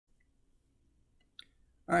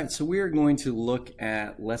All right, so we are going to look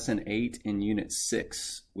at Lesson 8 in Unit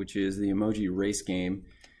 6, which is the emoji race game.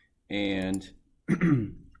 And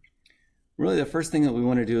really the first thing that we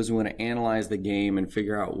want to do is we want to analyze the game and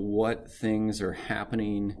figure out what things are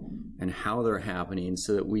happening and how they're happening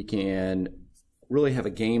so that we can really have a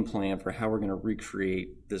game plan for how we're going to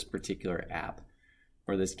recreate this particular app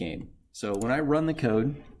or this game. So when I run the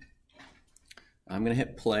code, I'm going to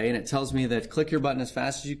hit play, and it tells me that click your button as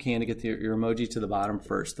fast as you can to get your emoji to the bottom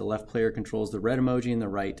first. The left player controls the red emoji and the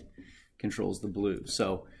right controls the blue.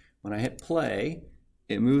 So when I hit play,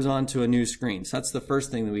 it moves on to a new screen. So that's the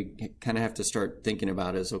first thing that we kind of have to start thinking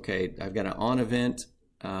about is, okay, I've got an on event.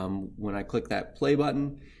 When I click that play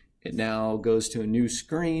button, it now goes to a new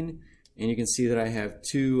screen, and you can see that I have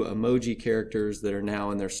two emoji characters that are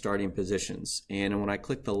now in their starting positions. And when I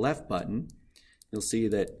click the left button, you'll see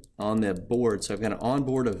that on the board, so I've got an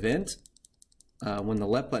onboard event. When the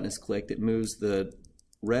left button is clicked, it moves the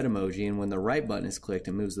red emoji, and when the right button is clicked,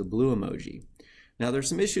 it moves the blue emoji. Now there's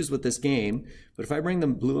some issues with this game, but if I bring the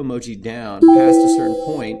blue emoji down past a certain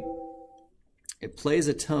point, it plays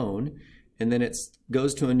a tone, and then it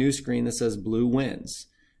goes to a new screen that says blue wins.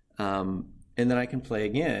 And then I can play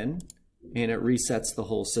again, and it resets the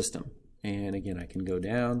whole system. And again, I can go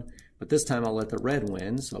down, but this time I'll let the red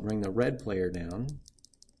win, so I'll bring the red player down.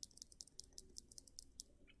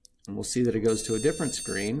 And we'll see that it goes to a different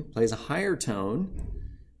screen, plays a higher tone,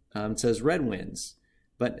 it says red wins.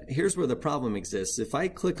 But here's where the problem exists. If I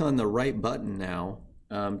click on the right button now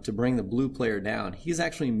to bring the blue player down, he's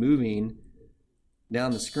actually moving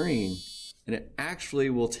down the screen, and it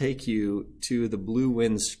actually will take you to the blue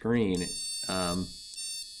wins screen.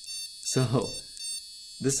 So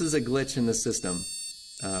this is a glitch in the system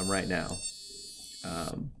right now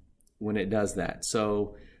when it does that.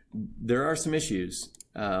 So there are some issues.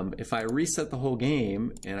 If I reset the whole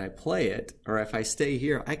game and I play it, or if I stay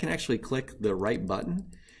here, I can actually click the right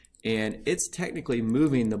button, and it's technically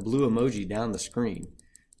moving the blue emoji down the screen.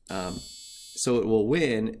 So it will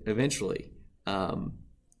win eventually.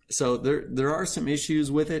 So there are some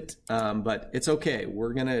issues with it, but it's okay.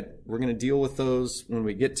 We're gonna deal with those when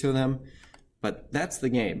we get to them. But that's the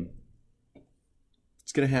game.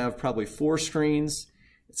 It's gonna have probably 4 screens.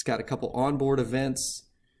 It's got a couple onboard events,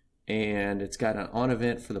 and it's got an on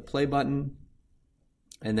event for the play button,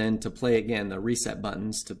 and then to play again, the reset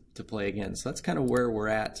buttons to play again. So that's kind of where we're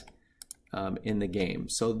at in the game.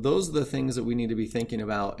 So those are the things that we need to be thinking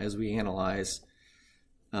about as we analyze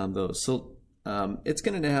those. So it's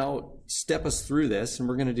going to now step us through this, and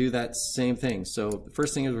we're going to do that same thing. So the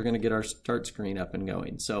first thing is we're going to get our start screen up and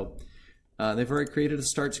going. So they've already created a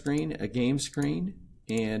start screen, a game screen,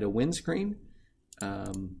 and a win screen.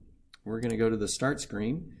 We're going to go to the start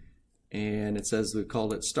screen, and it says we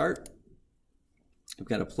called it start. We've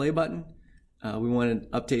got a play button. We want to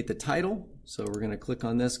update the title, so we're going to click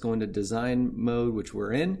on this, go into design mode, which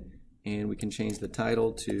we're in, and we can change the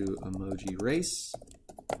title to emoji race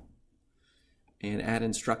and add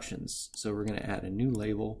instructions. So we're going to add a new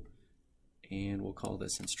label, and we'll call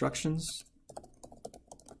this instructions,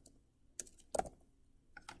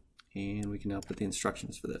 and we can now put the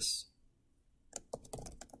instructions for this.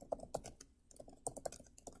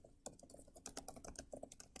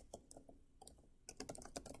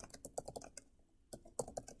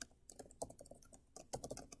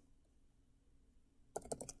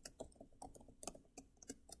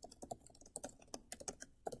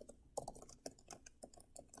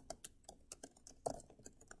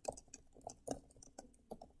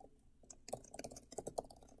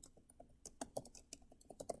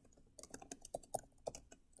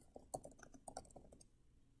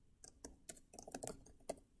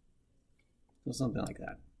 So something like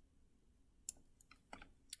that.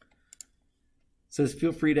 So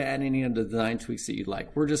feel free to add any of the design tweaks that you'd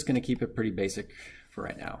like. We're just going to keep it pretty basic for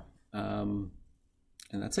right now. And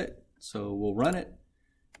that's it. So we'll run it.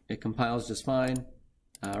 It compiles just fine.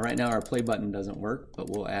 Right now our play button doesn't work, but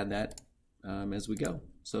we'll add that as we go.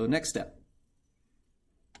 So next step.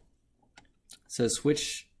 It says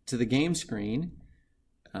switch to the game screen.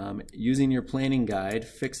 Using your planning guide,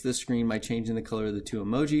 fix this screen by changing the color of the 2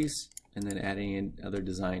 emojis and then adding in other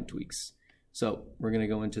design tweaks. So we're going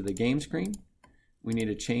to go into the game screen. We need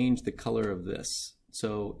to change the color of this.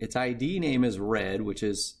 So its ID name is red, which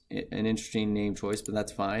is an interesting name choice, but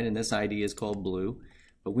that's fine. And this ID is called blue,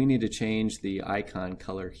 but we need to change the icon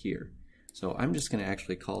color here. So I'm just going to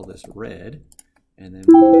actually call this red, and then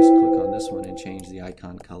we'll just click on this one and change the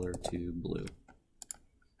icon color to blue.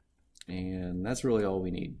 And that's really all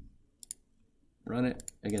we need. Run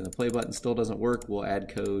it. Again, the play button still doesn't work. We'll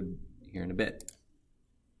add code here in a bit.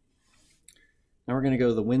 Now we're going to go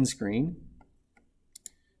to the win screen.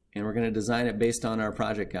 and we're going to design it based on our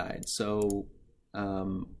project guide. So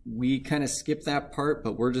we kind of skip that part,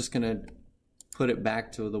 but we're just going to put it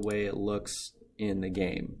back to the way it looks in the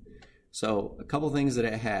game. So a couple things that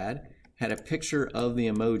it had a picture of the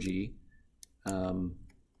emoji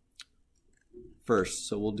first.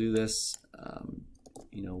 So we'll do this,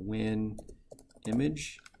 you know, win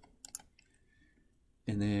image.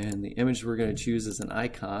 And then the image we're going to choose is an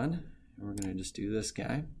icon. And we're going to just do this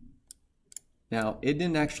guy. Now, it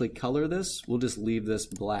didn't actually color this. We'll just leave this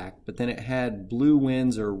black. But then it had blue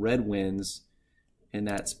wins or red wins in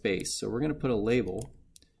that space. So we're going to put a label.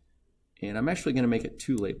 And I'm actually going to make it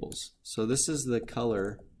 2 labels. So this is the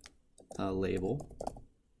color label.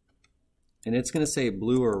 And it's going to say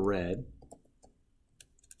blue or red.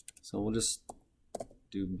 So we'll just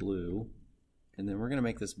do blue. And then we're going to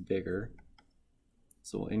make this bigger.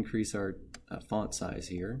 So we'll increase our font size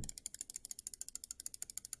here.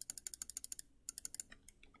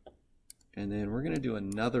 And then we're going to do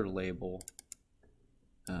another label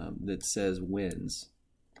that says wins.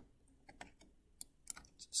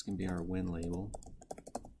 So it's going to be our win label.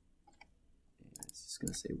 And it's just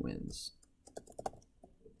going to say wins.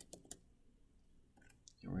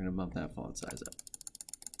 And we're going to bump that font size up.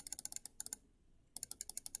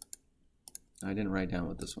 I didn't write down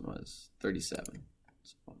what this one was. 37.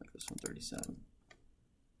 So I'll make this one 37.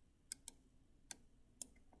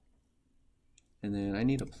 And then I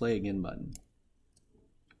need a play again button.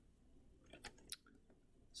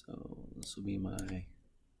 So this will be my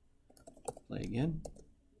play again.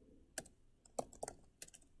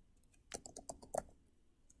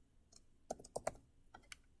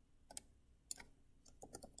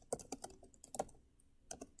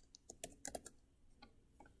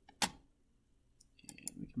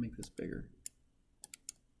 And we can make this bigger.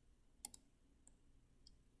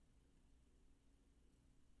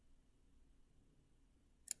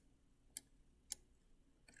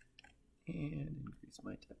 And increase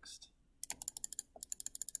my text.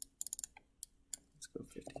 Let's go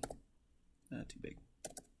 50. Not too big.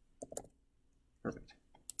 Perfect.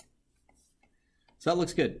 So that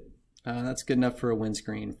looks good. That's good enough for a win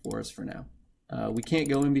screen for us for now. We can't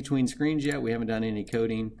go in between screens yet. We haven't done any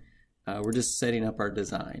coding. We're just setting up our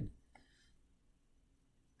design.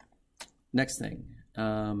 Next thing.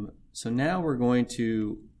 So now we're going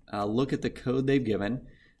to look at the code they've given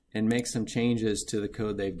and make some changes to the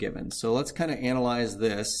code they've given. So let's kind of analyze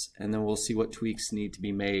this, and then we'll see what tweaks need to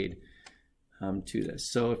be made to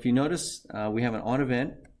this. So if you notice, we have an on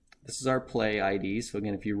event. This is our play ID. So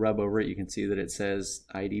again, if you rub over it, you can see that it says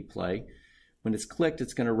ID play. When it's clicked,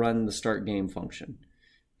 it's going to run the start game function.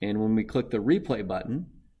 And when we click the replay button,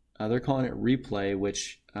 they're calling it replay,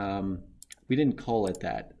 which we didn't call it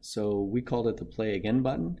that. So we called it the play again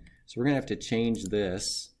button. So we're going to have to change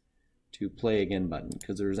this to play again button,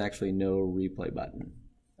 because there's actually no replay button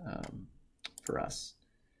for us.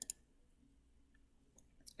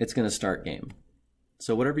 It's going to start game.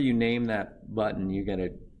 So whatever you name that button, you got to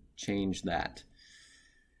change that.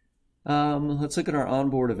 Let's look at our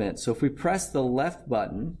onboard event. So if we press the left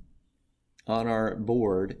button on our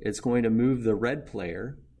board, it's going to move the red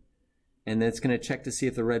player, and then it's going to check to see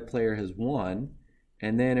if the red player has won.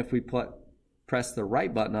 And then if we press the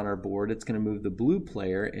right button on our board, it's going to move the blue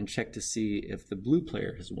player and check to see if the blue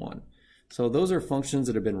player has won. So those are functions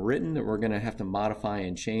that have been written that we're going to have to modify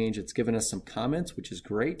and change. It's given us some comments, which is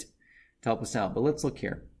great to help us out. But let's look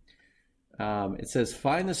here. It says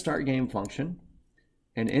find the start game function,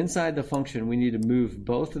 and inside the function we need to move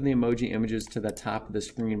both of the emoji images to the top of the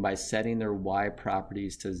screen by setting their Y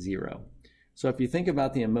properties to 0. So if you think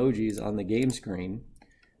about the emojis on the game screen,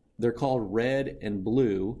 they're called red and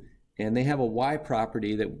blue, and they have a Y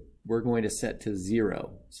property that we're going to set to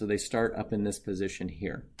 0. So they start up in this position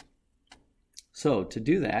here. So to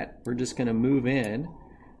do that, we're just going to move in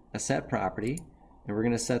a set property, and we're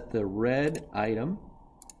going to set the red item,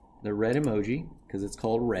 the red emoji, because it's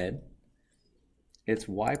called red, its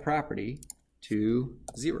Y property to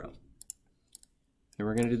 0. And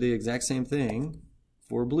we're going to do the exact same thing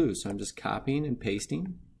for blue. So I'm just copying and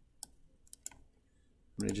pasting.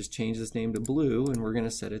 I'm going to just change this name to blue, and we're going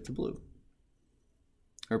to set it to blue,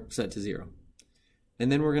 or set to 0.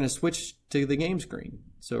 And then we're going to switch to the game screen.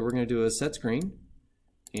 So we're going to do a set screen,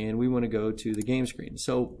 and we want to go to the game screen.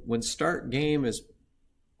 So when start game is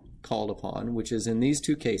called upon, which is in these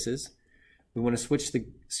two cases, we want to switch the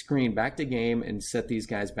screen back to game and set these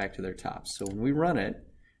guys back to their tops. So when we run it,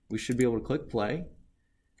 we should be able to click play,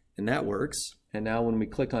 and that works. And now when we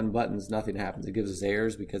click on buttons, nothing happens. It gives us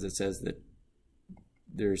errors because it says that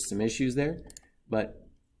there's some issues there. But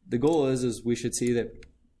the goal is we should see that it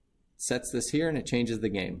sets this here and it changes the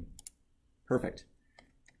game. Perfect.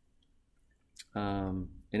 and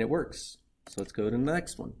it works. So let's go to the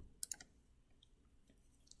next one.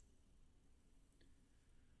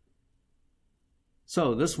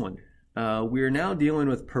 So this one, we are now dealing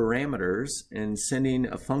with parameters and sending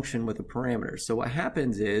a function with a parameter. So what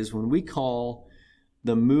happens is when we call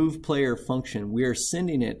the move player function, we are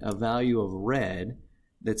sending it a value of red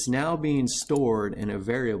that's now being stored in a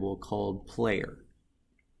variable called player.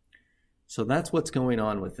 So that's what's going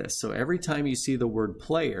on with this. So every time you see the word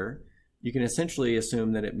player, you can essentially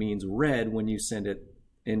assume that it means red when you send it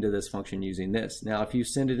into this function using this. Now, if you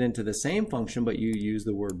send it into the same function, but you use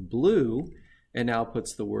the word blue, it now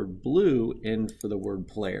puts the word blue in for the word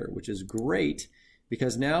player, which is great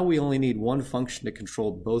because now we only need one function to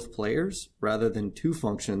control both players rather than two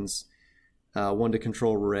functions, one to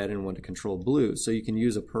control red and one to control blue. So you can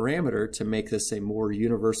use a parameter to make this a more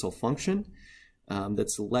universal function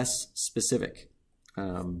that's less specific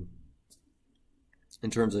in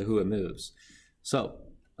terms of who it moves. So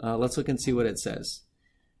let's look and see what it says.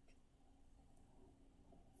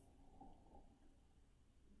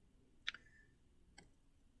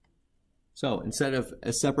 So instead of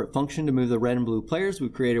a separate function to move the red and blue players, we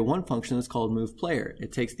created one function that's called move player.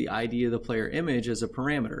 It takes the ID of the player image as a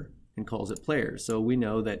parameter and calls it player. So we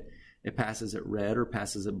know that it passes it red or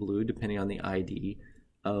passes it blue depending on the ID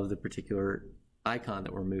of the particular icon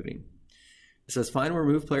that we're moving. It says find where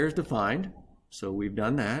move player is defined. So we've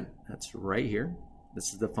done that. That's right here.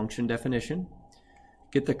 This is the function definition.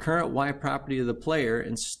 Get the current Y property of the player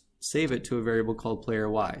and save it to a variable called player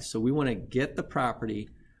Y. So we want to get the property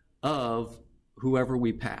of whoever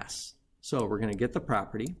we pass. So we're going to get the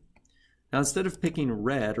property. Now instead of picking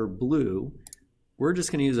red or blue, we're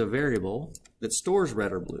just going to use a variable that stores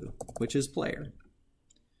red or blue, which is player.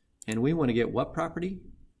 And we want to get what property?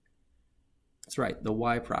 That's right, the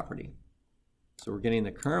Y property. So we're getting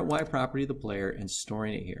the current Y property of the player and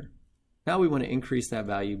storing it here. Now we want to increase that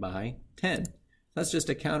value by 10. That's just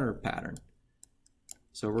a counter pattern.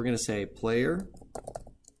 So we're going to say player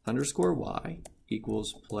underscore Y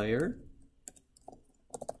equals player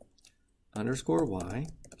underscore Y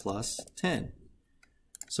plus 10.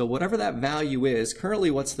 So whatever that value is,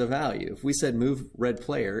 currently what's the value? If we said move red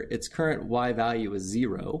player, its current Y value is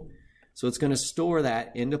 0. So it's going to store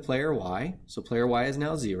that into player Y. So player Y is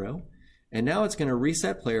now 0. And now it's going to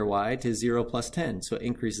reset player Y to 0 plus 10. So it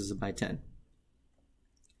increases it by 10.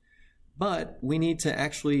 But we need to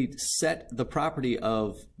actually set the property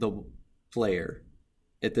of the player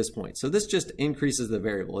at this point. So this just increases the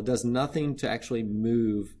variable. It does nothing to actually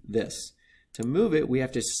move this. To move it, we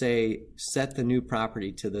have to say set the new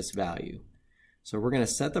property to this value. So we're going to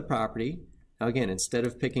set the property. Now again, instead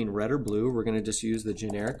of picking red or blue, we're going to just use the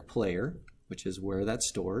generic player, which is where that's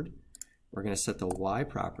stored. We're going to set the Y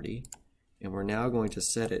property, and we're now going to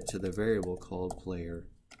set it to the variable called player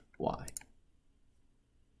Y.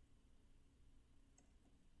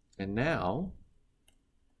 And now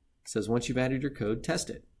it says once you've added your code, test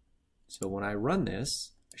it. So when I run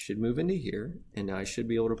this, I should move into here, and now I should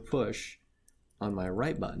be able to push on my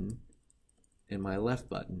right button and my left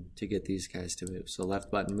button to get these guys to move. So left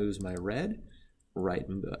button moves my red, right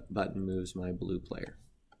button moves my blue player.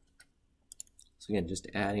 So again, just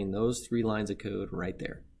adding those 3 lines of code right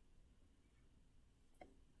there.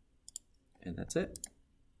 And that's it.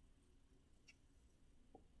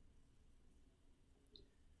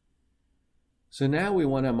 So now we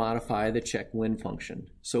want to modify the check win function.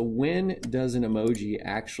 So when does an emoji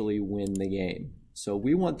actually win the game? So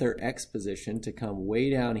we want their X position to come way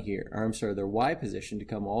down here, or I'm sorry, their Y position to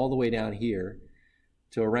come all the way down here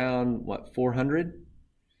to around, what, 400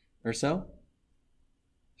 or so?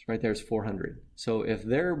 So right there is 400. So if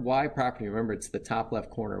their Y property, remember it's the top left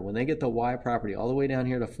corner, when they get the Y property all the way down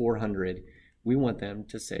here to 400, we want them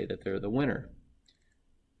to say that they're the winner.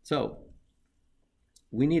 So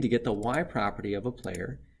we need to get the Y property of a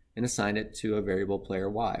player and assign it to a variable player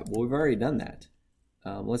Y. Well, we've already done that.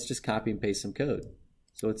 Let's just copy and paste some code.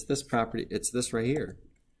 So it's this property, it's this right here.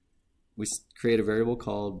 We create a variable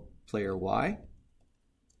called player Y,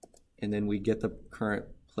 and then we get the current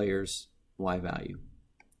player's Y value.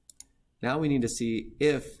 Now we need to see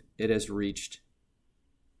if it has reached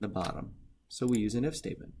the bottom. So we use an if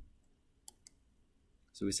statement.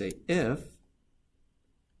 So we say if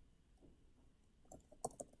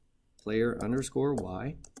player underscore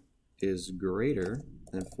Y is greater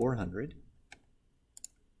than 400,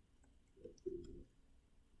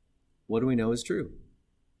 what do we know is true?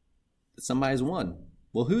 That somebody's won.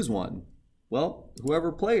 Well, who's won? Well,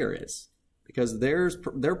 whoever player is, because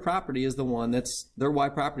their property is the one that's, their Y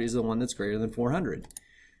property is the one that's greater than 400.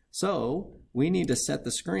 So we need to set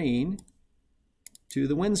the screen to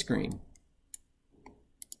the win screen.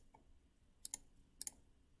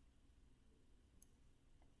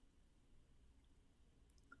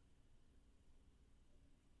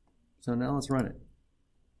 So now let's run it.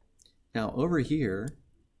 Now over here,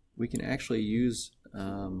 we can actually use,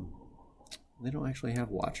 they don't actually have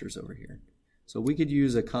watchers over here. So we could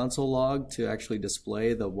use a console log to actually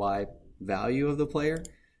display the Y value of the player,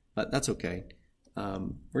 but that's okay.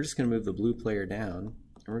 We're just going to move the blue player down,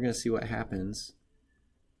 and we're going to see what happens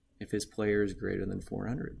if his player is greater than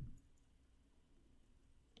 400.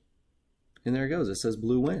 And there it goes. It says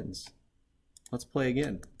blue wins. Let's play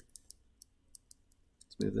again.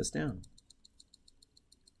 Let's move this down.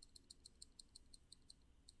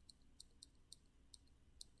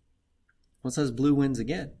 Well, it says blue wins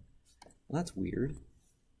again. Well, that's weird.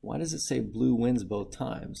 Why does it say blue wins both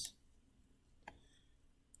times?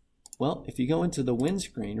 Well, if you go into the win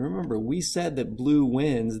screen, remember we said that blue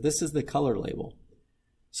wins, this is the color label.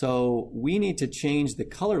 So we need to change the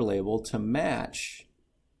color label to match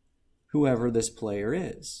whoever this player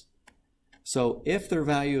is. So if their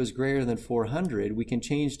value is greater than 400, we can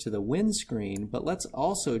change to the win screen, but let's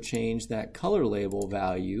also change that color label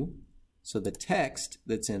value, so the text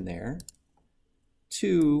that's in there,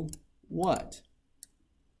 to what?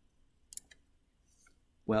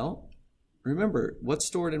 Well, remember, what's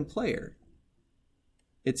stored in player?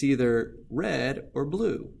 It's either red or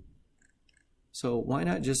blue. So why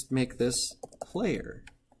not just make this player?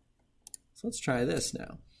 So let's try this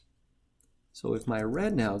now. So if my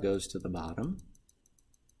red now goes to the bottom,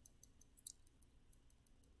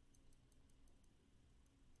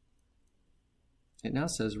 it now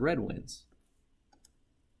says red wins.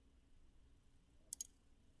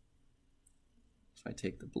 If I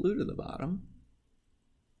take the blue to the bottom,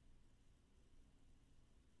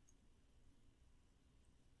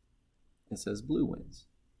 it says blue wins.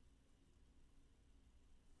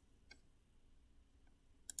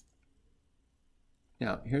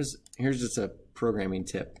 Now, here's just a programming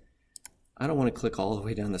tip. I don't want to click all the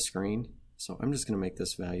way down the screen, so I'm just going to make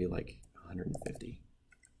this value like 150.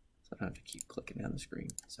 So I don't have to keep clicking down the screen,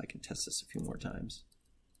 so I can test this a few more times.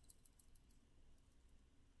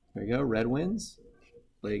 There you go, red wins.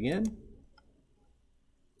 Play again.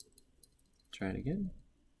 Try it again.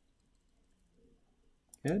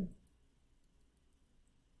 Good.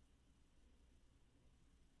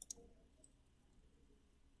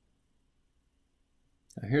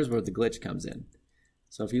 Now here's where the glitch comes in.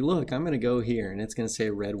 So if you look, I'm going to go here and it's going to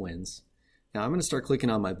say red wins. Now I'm going to start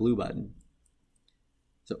clicking on my blue button.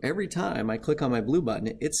 So every time I click on my blue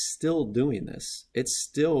button, it's still doing this. It's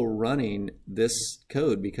still running this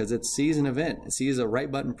code because it sees an event. It sees a right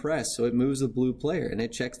button press, so it moves the blue player and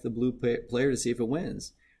it checks the blue player to see if it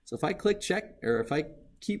wins. So if I click check, or if I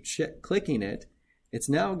keep clicking it, it's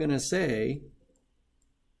now going to say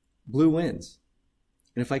blue wins.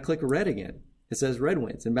 And if I click red again, it says red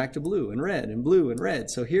wins, and back to blue and red and blue and red.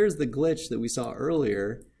 So here's the glitch that we saw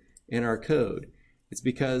earlier in our code. It's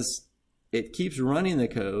because it keeps running the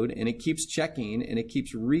code and it keeps checking and it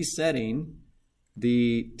keeps resetting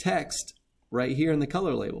the text right here in the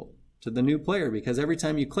color label to the new player, because every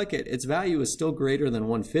time you click it, its value is still greater than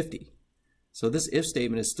 150. So this if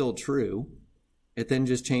statement is still true. It then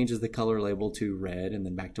just changes the color label to red and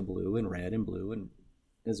then back to blue and red and blue, and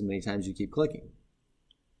as many times you keep clicking.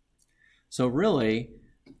 So really,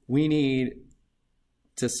 we need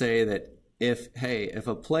to say that if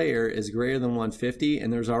a player is greater than 150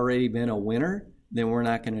 and there's already been a winner, then we're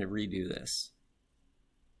not going to redo this.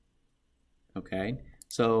 Okay,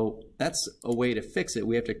 so that's a way to fix it.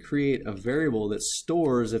 We have to create a variable that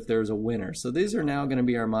stores if there's a winner. So these are now going to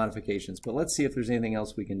be our modifications, but let's see if there's anything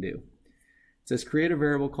else we can do. It says create a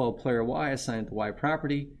variable called player Y, assign it the Y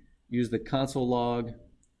property, use the console log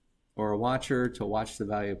or a watcher to watch the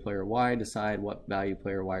value of player Y, decide what value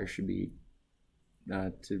player Y should be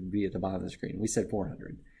to be at the bottom of the screen. We said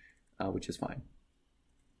 400, which is fine.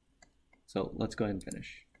 So let's go ahead and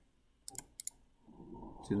finish.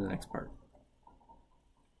 To the next part.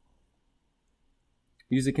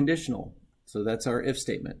 Use a conditional. So that's our if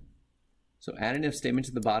statement. So add an if statement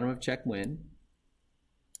to the bottom of check when.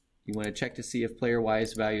 You want to check to see if player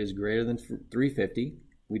Y's value is greater than 350.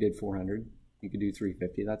 We did 400. You could do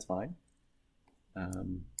 350, that's fine.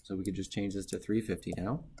 So we could just change this to 350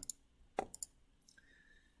 now.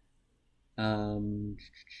 In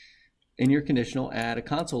your conditional, add a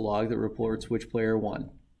console log that reports which player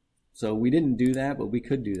won. So we didn't do that, but we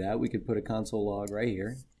could do that. We could put a console log right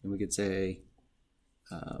here, and we could say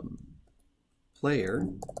player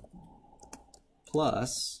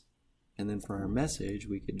plus, and then for our message,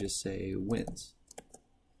 we could just say wins.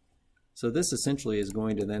 So this essentially is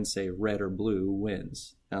going to then say red or blue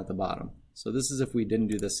wins at the bottom. So this is if we didn't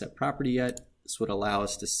do this set property yet. This would allow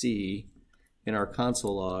us to see in our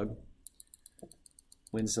console log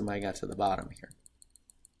when somebody got to the bottom here.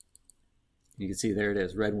 You can see there it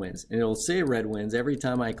is, red wins. And it'll say red wins every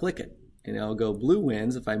time I click it. And it'll go blue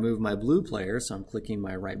wins if I move my blue player. So I'm clicking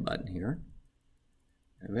my right button here.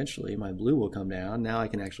 Eventually my blue will come down. Now I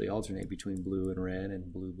can actually alternate between blue and red,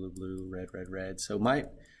 and blue, blue, blue, red, red, red. So my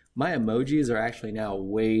emojis are actually now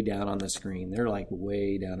way down on the screen. They're like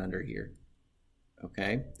way down under here.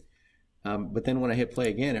 Okay. But then when I hit play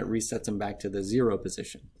again, it resets them back to the 0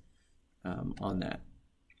 position on that.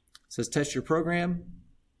 It says test your program.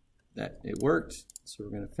 That it worked. So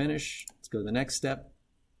we're going to finish. Let's go to the next step.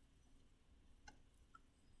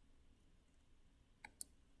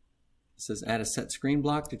 It says add a set screen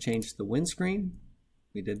block to change the windscreen.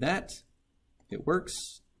 We did that. It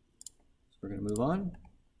works. So we're going to move on.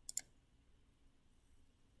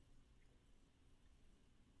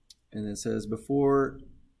 And then it says before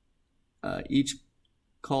each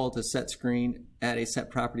call to set screen, add a set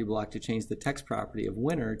property block to change the text property of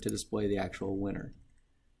winner to display the actual winner.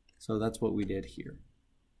 So that's what we did here.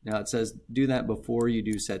 Now it says do that before you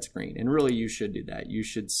do set screen, and really you should do that. You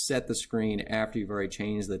should set the screen after you've already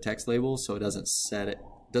changed the text label, so it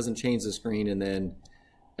doesn't change the screen and then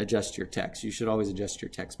adjust your text. You should always adjust your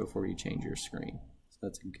text before you change your screen. So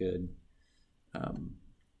that's a good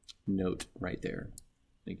note right there.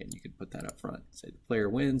 Again, you could put that up front. Say the player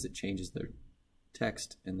wins, it changes their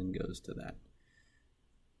text and then goes to that.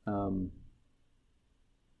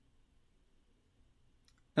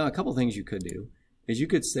 Now a couple things you could do is you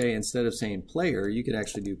could say, instead of saying player, you could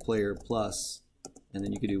actually do player plus, and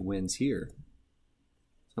then you could do wins here.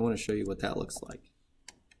 So I want to show you what that looks like.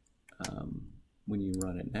 When you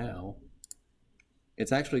run it now,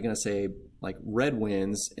 it's actually going to say like red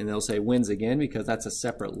wins, and they'll say wins again because that's a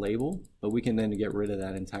separate label, but we can then get rid of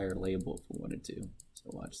that entire label if we wanted to. So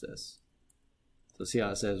watch this. So see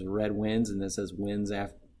how it says red wins and then it says wins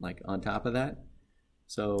after, like on top of that?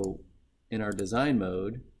 So in our design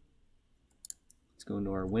mode, let's go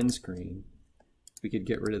into our win screen. We could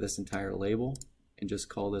get rid of this entire label and just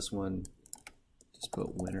call this one, just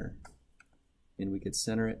put winner. And we could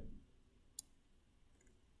center it.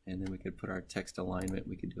 And then we could put our text alignment.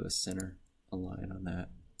 We could do a center align on that.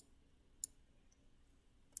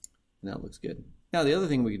 And that looks good. Now the other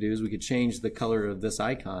thing we could do is we could change the color of this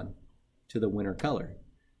icon to the winner color.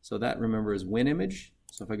 So that, remember, is win image.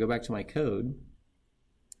 So if I go back to my code,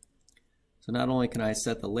 so not only can I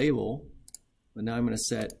set the label, but now I'm going to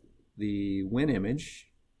set the win image,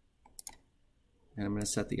 and I'm going to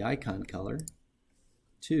set the icon color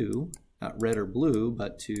to not red or blue,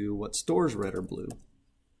 but to what stores red or blue,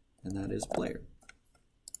 and that is player.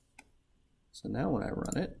 So now when I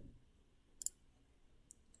run it,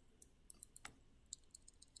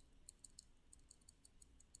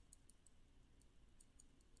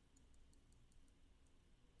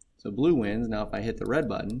 so blue wins. Now if I hit the red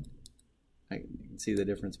button, I can see the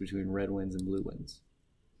difference between red wins and blue wins.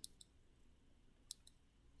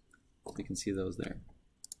 You can see those there.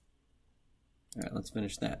 All right, let's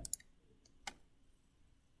finish that.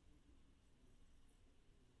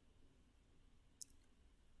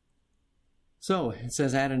 So it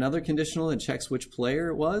says add another conditional and checks which player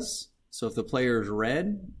it was. So if the player is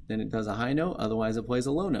red, then it does a high note, otherwise it plays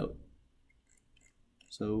a low note.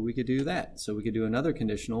 So we could do that. So we could do another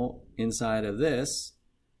conditional inside of this.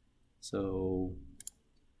 So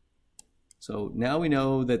now we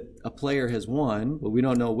know that a player has won, but we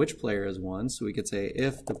don't know which player has won. So we could say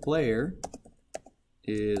if the player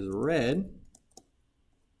is red,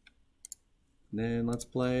 then let's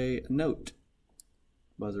play a note.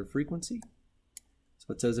 Buzzer frequency.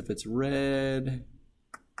 So it says if it's red,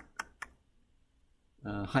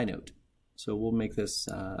 high note. So we'll make this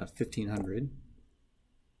 1500,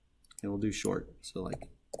 and we'll do short, so like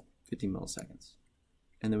 15 milliseconds.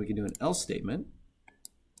 And then we can do an else statement.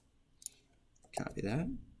 Copy that,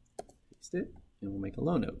 paste it, and we'll make a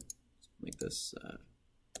low note. So make this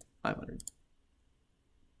 500.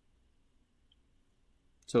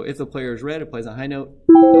 So if the player is red, it plays a high note.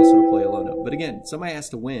 It also will play a low note. But again, somebody has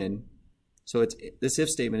to win. So it's, this if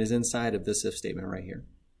statement is inside of this if statement right here.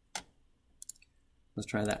 Let's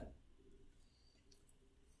try that.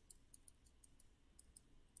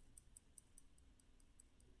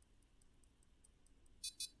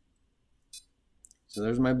 So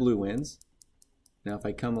there's my blue wins. Now if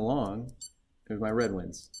I come along, there's my red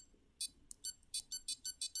wins.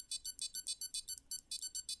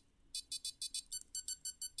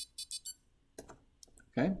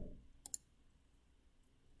 Okay?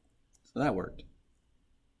 So that worked.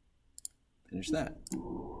 Finish that.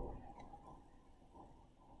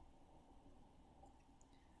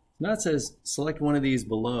 Now it says select one of these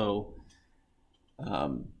below,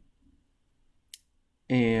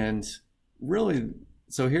 and really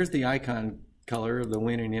So here's the icon color of the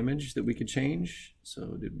winning image that we could change.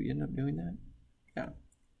 So did we end up doing that? Yeah,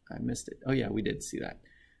 I missed it. Oh yeah, we did see that.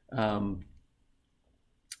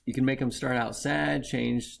 You can make them start out sad,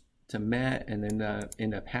 change to met, and then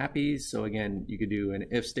end up happy. So again, you could do an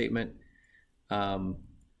if statement.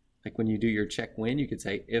 Like when you do your check win, you could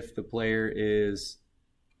say if the player is,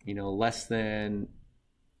 less than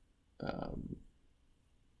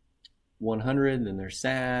 100, then they're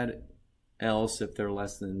sad. Else, if they're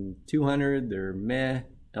less than 200, they're meh.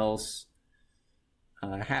 Else,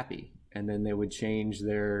 happy. And then they would change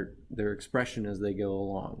their expression as they go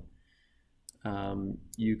along.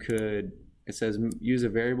 It says use a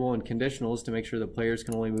variable and conditionals to make sure the players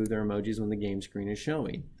can only move their emojis when the game screen is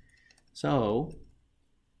showing. So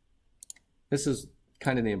this is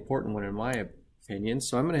kind of the important one in my opinion.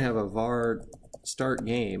 So I'm going to have a var start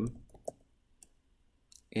game,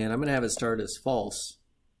 and I'm going to have it start as false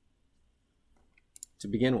to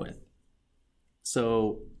begin with.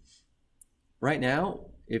 So right now,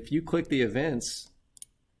 if you click the events,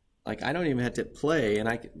 like I don't even have to play, and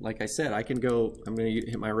like I said, I can go, I'm going to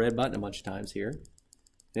hit my red button a bunch of times here,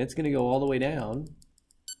 and it's going to go all the way down,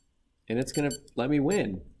 and it's going to let me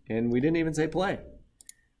win, and we didn't even say play.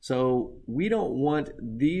 So we don't want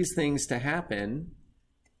these things to happen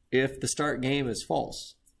if the start game is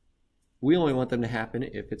false. We only want them to happen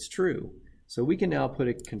if it's true. So we can now put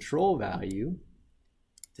a control value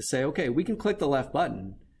to say, okay, we can click the left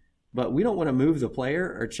button, but we don't want to move the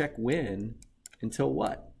player or check win until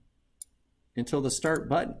what? Until the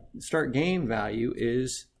start game value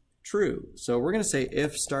is true. So we're going to say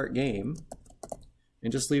if start game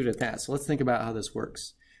and just leave it at that. So let's think about how this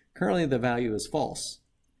works. Currently the value is false.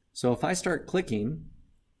 So if I start clicking,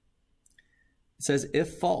 it says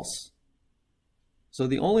if false. So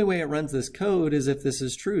the only way it runs this code is if this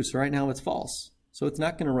is true. So right now it's false. So it's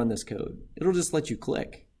not going to run this code. It'll just let you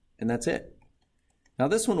click, and that's it. Now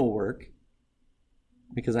this one will work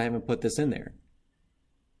because I haven't put this in there.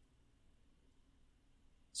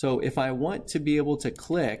 So if I want to be able to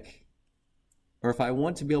click, or if I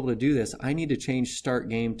want to be able to do this, I need to change start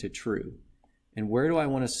game to true. And where do I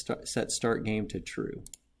want to set start game to true?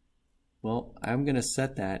 Well, I'm going to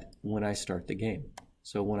set that when I start the game.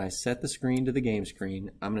 So when I set the screen to the game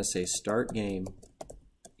screen, I'm going to say start game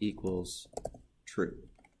equals true.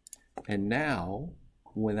 And now,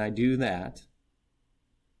 when I do that,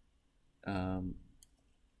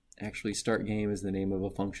 actually start game is the name of a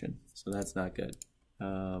function, so that's not good.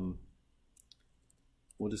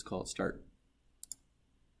 We'll just call it start.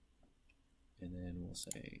 And then we'll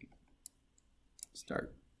say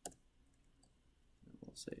start. And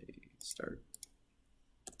we'll say start.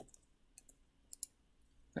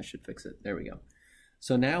 That should fix it. There we go.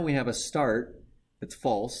 So now we have a start that's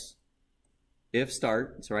false. If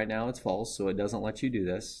start, so right now it's false, so it doesn't let you do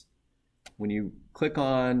this. When you click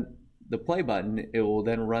on the play button, it will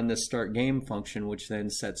then run the start game function, which then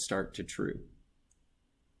sets start to true.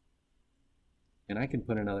 And I can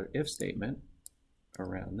put another if statement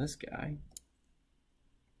around this guy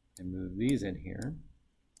and move these in here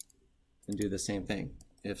and do the same thing,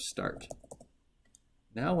 if start.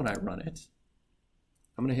 Now when I run it,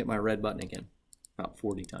 I'm going to hit my red button again about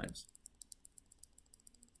 40 times.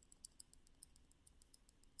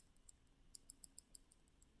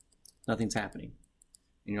 Nothing's happening.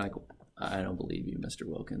 And you're like, I don't believe you, Mr.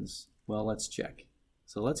 Wilkins. Well, let's check.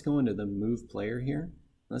 So let's go into the move player here.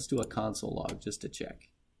 Let's do a console log just to check.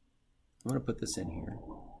 I'm going to put this in here.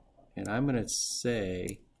 And I'm going to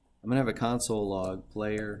say, I'm going to have a console log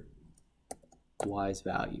player wise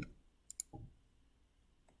value.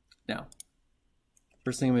 Now,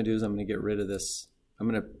 first thing I'm going to do is I'm going to get rid of this. I'm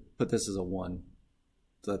going to put this as a 1.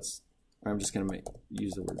 So I'm just going to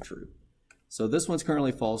use the word true. So this one's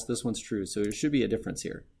currently false, this one's true, so there should be a difference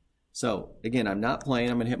here. So again, I'm not playing,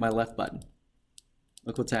 I'm going to hit my left button.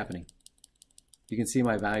 Look what's happening. You can see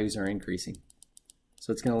my values are increasing.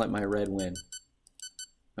 So it's going to let my red win.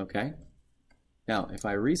 Okay? Now, if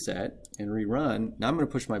I reset and rerun, now I'm going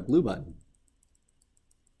to push my blue button.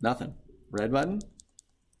 Nothing. Red button,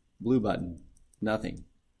 blue button, nothing.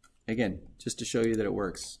 Again, just to show you that it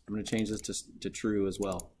works, I'm going to change this to true as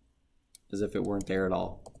well, as if it weren't there at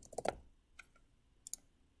all.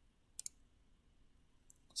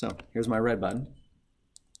 So here's my red button,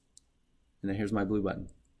 and then here's my blue button.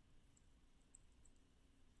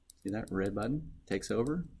 See that? Red button takes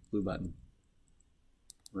over, blue button,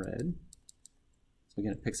 red. So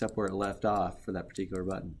again, it picks up where it left off for that particular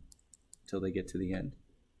button until they get to the end.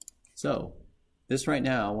 So this right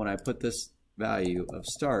now, when I put this value of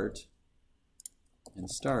start, and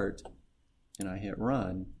I hit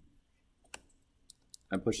run,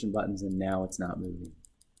 I'm pushing buttons and now it's not moving.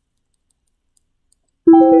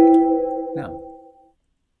 Now,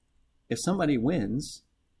 if somebody wins,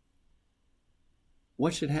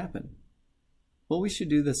 what should happen? Well, we should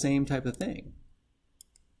do the same type of thing.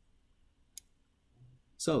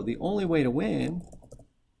 So the only way to win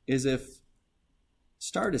is if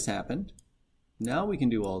start has happened. Now we can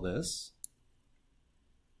do all this.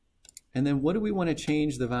 And then what do we want to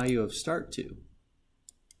change the value of start to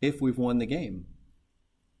if we've won the game?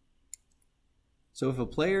 So if a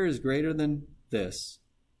player is greater than this,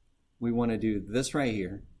 we want to do this right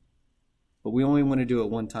here, but we only want to do it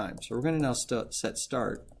one time. So we're going to now set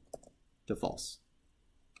start to false.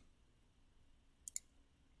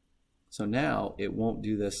 So now it won't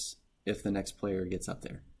do this if the next player gets up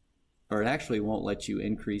there. Or it actually won't let you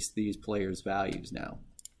increase these players' values now.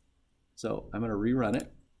 So I'm going to rerun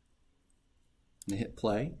it. I'm going to hit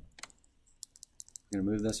play. I'm going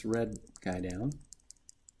to move this red guy down.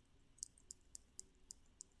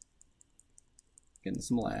 Getting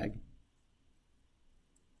some lag.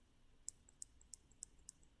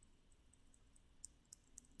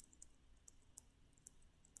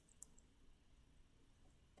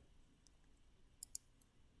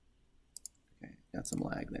 Okay, got some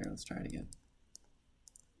lag there. Let's try it again.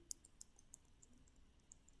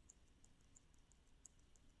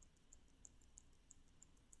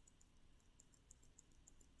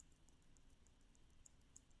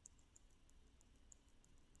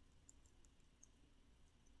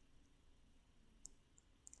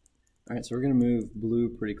 All right, so we're going to move blue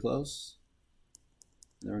pretty close.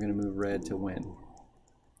 Then we're going to move red to win.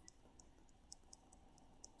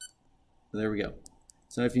 So there we go.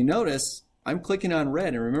 So if you notice, I'm clicking on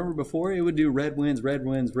red, and remember before it would do red wins, red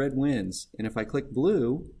wins, red wins. And if I click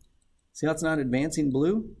blue, see how it's not advancing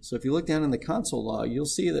blue? So if you look down in the console log, you'll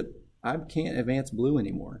see that I can't advance blue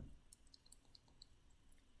anymore.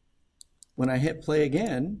 When I hit play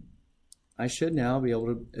again, I should now be able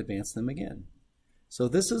to advance them again. So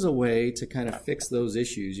this is a way to kind of fix those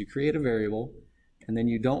issues. You create a variable, and then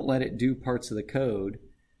you don't let it do parts of the code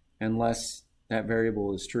unless that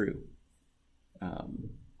variable is true.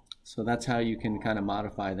 So that's how you can kind of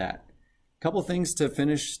modify that. A couple things to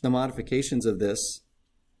finish the modifications of this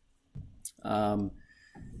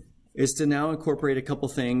is to now incorporate a couple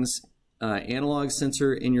things, analog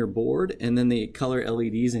sensor in your board, and then the color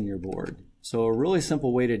LEDs in your board. So a really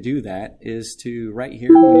simple way to do that is to, right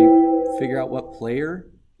here, when you figure out what player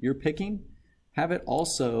you're picking, have it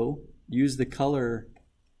also use the color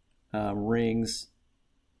rings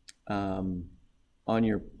on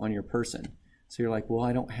your person. So you're like, well,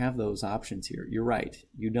 I don't have those options here. You're right,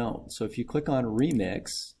 you don't. So if you click on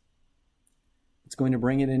Remix, it's going to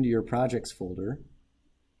bring it into your projects folder.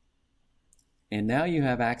 And now you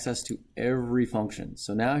have access to every function.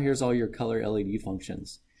 So now here's all your color LED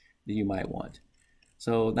functions that you might want.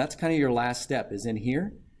 So that's kind of your last step is in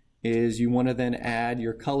here, is you want to then add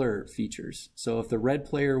your color features. So if the red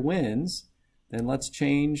player wins, then let's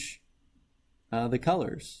change the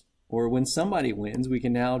colors. Or when somebody wins, we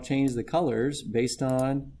can now change the colors based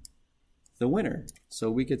on the winner. So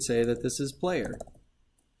we could say that this is player.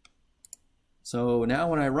 So now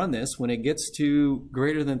when I run this, when it gets to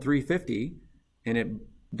greater than 350 and it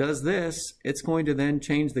does this, it's going to then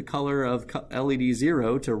change the color of LED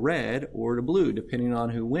 0 to red or to blue, depending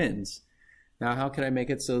on who wins. Now, how can I make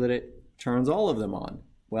it so that it turns all of them on?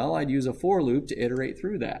 Well, I'd use a for loop to iterate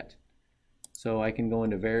through that. So I can go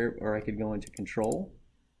into I could go into control,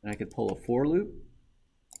 and I could pull a for loop,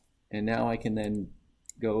 and now I can then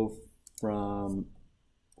go from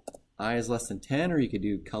I is less than 10, or you could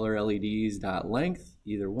do color LEDs dot length,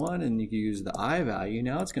 either one, and you can use the I value.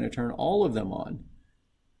 Now it's going to turn all of them on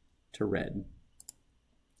to red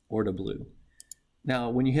or to blue. Now,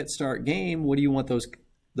 when you hit start game, what do you want those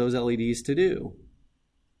LEDs to do?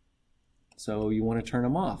 So you want to turn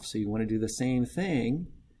them off. So you want to do the same thing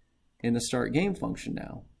in the start game function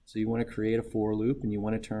now. So you want to create a for loop and you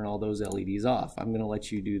want to turn all those LEDs off. I'm going to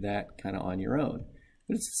let you do that kind of on your own.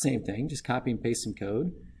 But it's the same thing. Just copy and paste some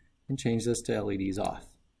code and change this to LEDs off.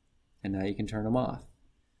 And now you can turn them off.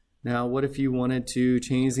 Now, what if you wanted to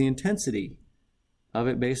change the intensity of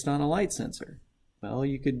it based on a light sensor? Well,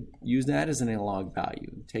 you could use that as an analog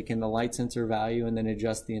value. Take in the light sensor value and then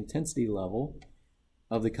adjust the intensity level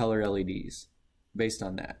of the color LEDs based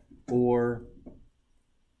on that. Or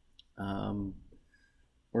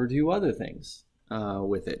do other things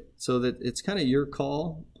with it. So that it's kind of your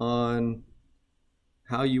call on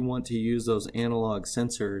how you want to use those analog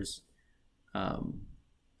sensors,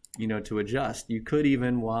 you know, to adjust. You could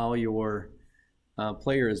even, while your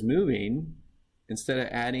player is moving, instead of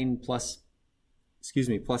adding plus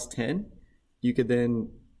 10, you could then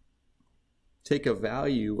take a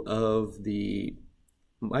value of the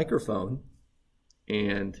microphone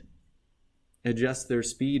and adjust their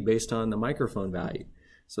speed based on the microphone value.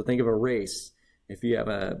 So think of a race. If you have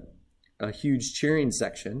a huge cheering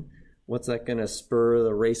section, what's that going to spur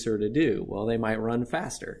the racer to do? Well, they might run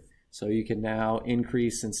faster. So you can now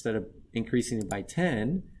increase, instead of increasing it by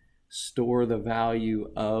 10, store the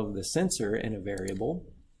value of the sensor in a variable.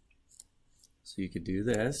 So you could do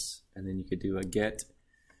this, and then you could do a get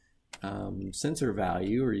sensor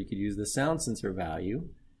value, or you could use the sound sensor value.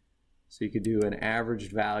 So you could do an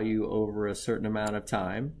averaged value over a certain amount of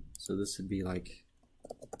time. So this would be like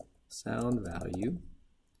sound value,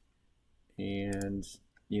 and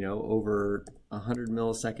over 100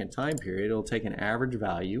 millisecond time period, it'll take an average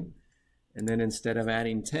value, and then instead of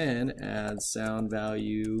adding 10, add sound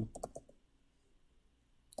value.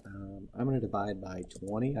 I'm going to divide by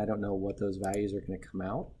 20. I don't know what those values are going to come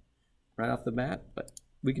out right off the bat, but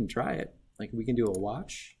we can try it. Like, we can do a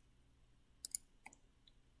watch.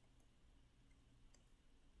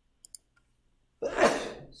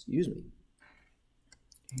 Excuse me.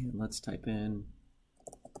 And let's type in.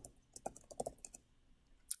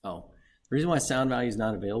 Oh, the reason why sound value is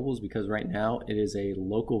not available is because right now it is a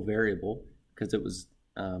local variable, because it was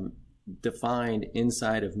defined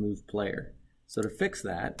inside of move player. So to fix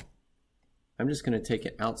that, I'm just going to take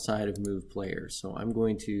it outside of move player. So I'm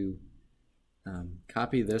going to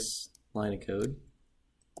copy this line of code.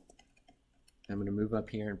 I'm going to move up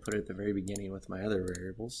here and put it at the very beginning with my other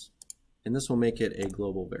variables. And this will make it a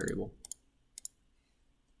global variable.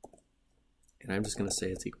 And I'm just going to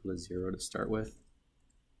say it's equal to 0 to start with.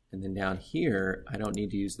 And then down here, I don't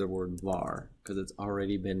need to use the word var because it's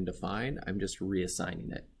already been defined. I'm just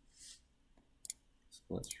reassigning it. So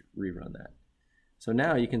let's rerun that. So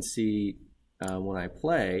now you can see when I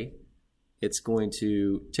play, it's going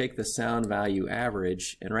to take the sound value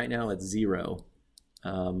average, and right now it's 0.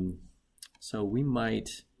 So we might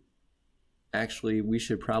we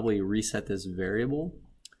should probably reset this variable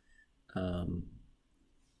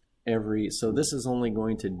so this is only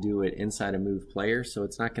going to do it inside a move player, so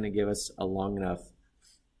it's not going to give us a long enough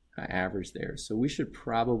average there. So we should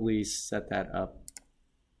probably set that up.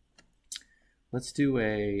 Let's do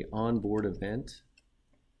a onboard event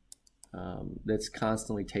that's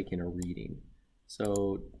constantly taking a reading.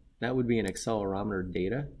 So that would be an accelerometer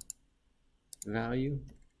data value,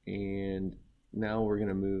 and now we're going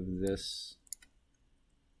to move this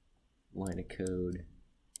line of code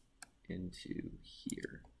into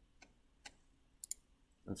here.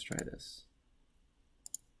 Let's try this.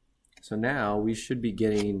 So now we should be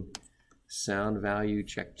getting sound value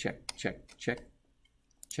check, check, check, check,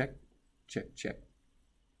 check, check, check,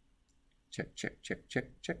 check, check, check, check,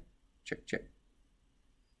 check, check, check.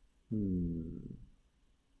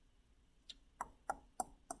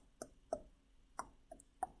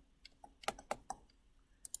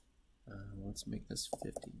 Let's make this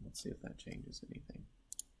 50. Let's see if that changes anything.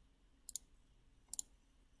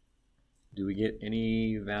 Do we get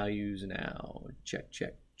any values now? Check,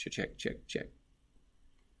 check, check, check, check, check.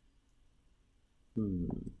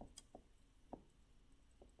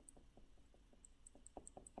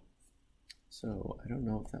 So I don't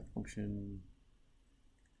know if that function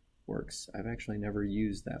works. I've actually never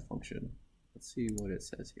used that function. Let's see what it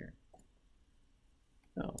says here.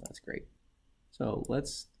 Oh, that's great. So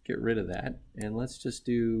let's get rid of that, and let's just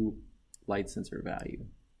do light sensor value.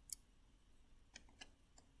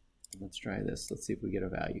 Let's try this. Let's see if we get a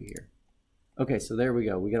value here. Okay, so there we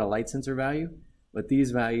go. We got a light sensor value, but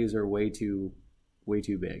these values are way too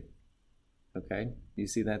big. Okay, you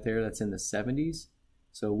see that there? That's in the 70s.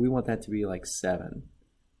 So we want that to be like 7,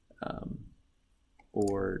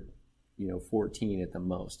 or 14 at the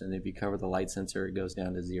most. And if you cover the light sensor, it goes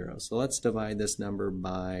down to 0. So let's divide this number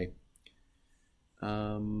by,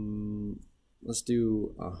 let's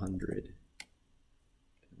do 100.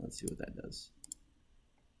 Let's see what that does.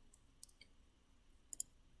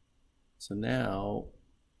 So now,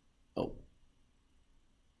 oh,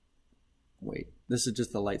 wait, this is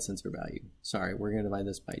just the light sensor value. Sorry, we're going to divide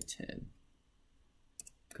this by 10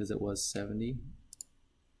 because it was 70.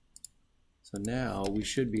 So now we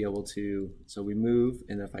should be able to, so we move,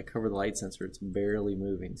 and if I cover the light sensor, it's barely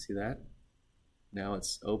moving. See that? Now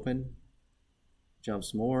it's open,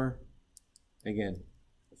 jumps more. Again,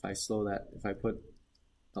 if I slow that, if I put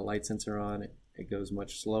a light sensor on, it goes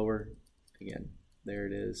much slower. Again, there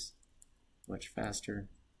it is. Much faster.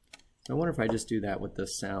 I wonder if I just do that with the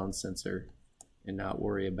sound sensor and not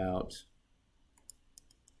worry about.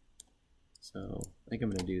 So I think I'm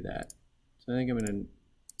going to do that. So I think I'm going to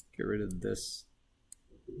get rid of this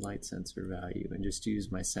light sensor value and just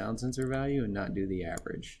use my sound sensor value and not do the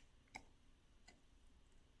average.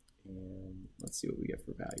 And Let's see what we get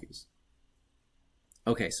for values.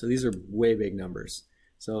 Okay, so these are way big numbers.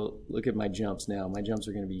 So look at my jumps now. My jumps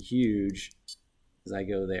are going to be huge as I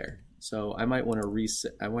go there. So I might want to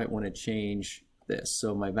reset, I might want to change this.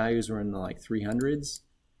 So my values were in the like 300s.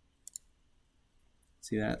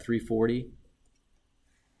 See that? 340.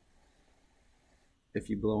 If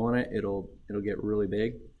you blow on it, it'll get really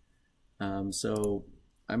big. So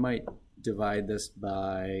I might divide this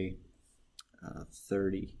by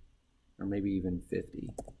 30 or maybe even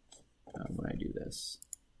 50 when I do this.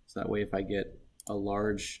 So that way if I get a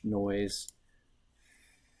large noise,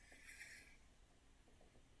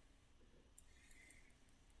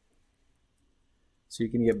 so you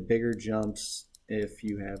can get bigger jumps if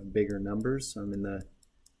you have bigger numbers. So I'm in the,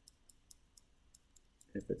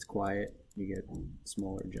 if it's quiet, you get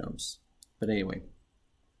smaller jumps. But anyway,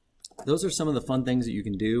 those are some of the fun things that you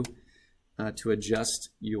can do to adjust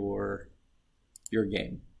your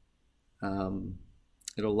game.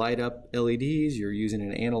 It'll light up LEDs. You're using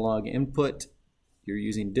an analog input. You're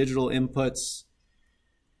using digital inputs.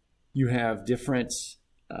 You have different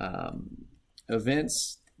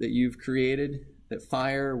events that you've created that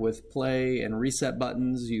fire with play and reset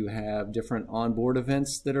buttons. You have different onboard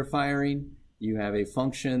events that are firing. You have a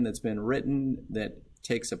function that's been written that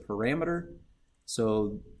takes a parameter.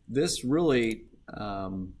 So this really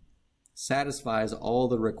satisfies all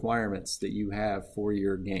the requirements that you have for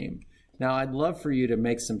your game. Now, I'd love for you to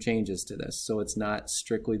make some changes to this so it's not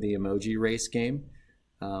strictly the emoji race game.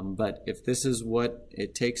 But if this is what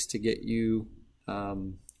it takes to get you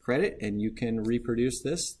credit and you can reproduce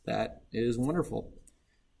this, that is wonderful.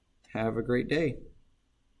 Have a great day.